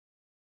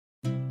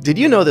Did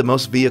you know that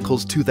most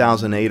vehicles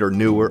 2008 or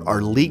newer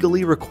are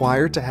legally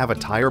required to have a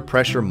tire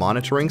pressure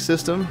monitoring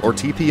system, or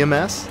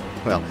TPMS?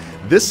 Well,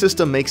 this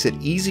system makes it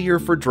easier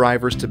for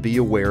drivers to be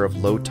aware of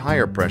low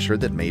tire pressure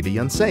that may be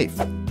unsafe.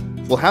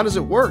 Well, how does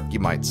it work, you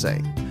might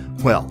say?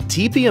 Well,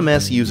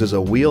 TPMS uses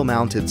a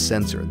wheel-mounted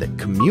sensor that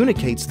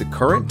communicates the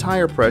current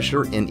tire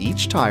pressure in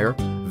each tire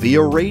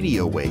via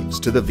radio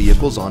waves to the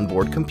vehicle's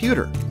onboard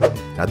computer.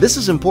 Now, this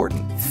is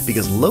important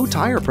because low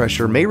tire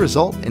pressure may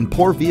result in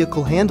poor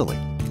vehicle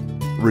handling,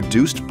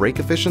 reduced brake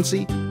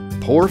efficiency,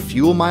 poor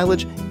fuel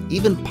mileage,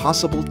 even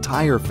possible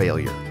tire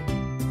failure.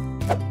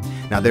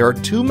 Now, there are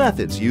two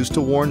methods used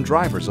to warn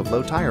drivers of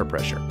low tire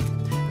pressure.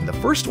 And the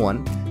first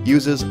one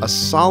uses a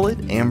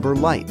solid amber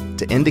light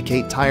to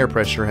indicate tire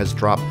pressure has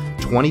dropped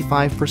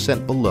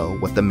 25% below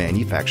what the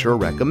manufacturer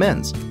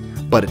recommends,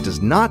 but it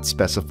does not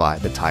specify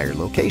the tire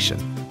location.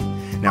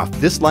 Now, if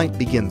this light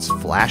begins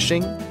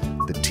flashing,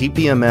 the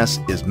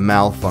TPMS is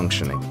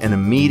malfunctioning and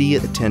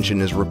immediate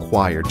attention is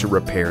required to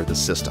repair the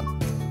system.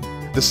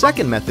 The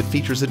second method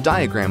features a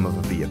diagram of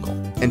a vehicle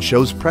and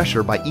shows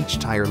pressure by each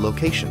tire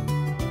location.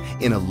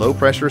 In a low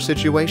pressure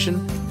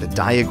situation, the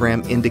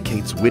diagram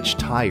indicates which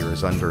tire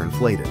is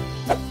underinflated.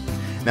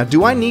 Now,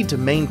 do I need to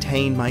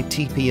maintain my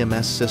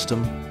TPMS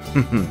system?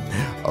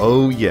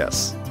 Oh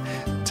yes.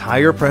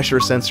 Tire pressure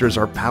sensors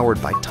are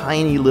powered by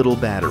tiny little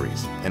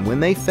batteries, and when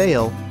they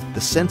fail,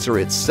 the sensor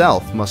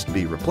itself must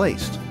be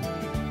replaced.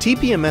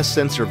 TPMS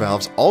sensor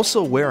valves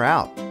also wear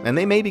out, and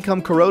they may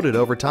become corroded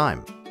over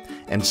time.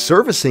 And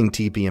servicing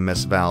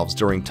TPMS valves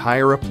during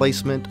tire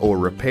replacement or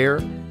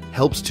repair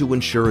helps to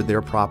ensure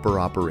their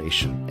proper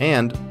operation,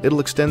 and it'll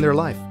extend their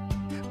life.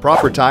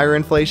 Proper tire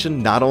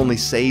inflation not only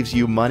saves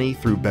you money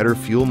through better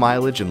fuel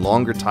mileage and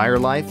longer tire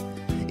life,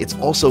 it's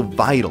also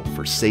vital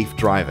for safe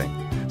driving.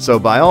 So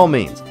by all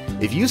means,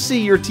 if you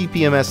see your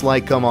TPMS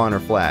light come on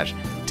or flash,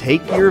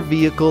 take your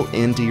vehicle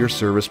into your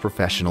service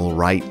professional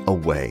right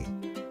away.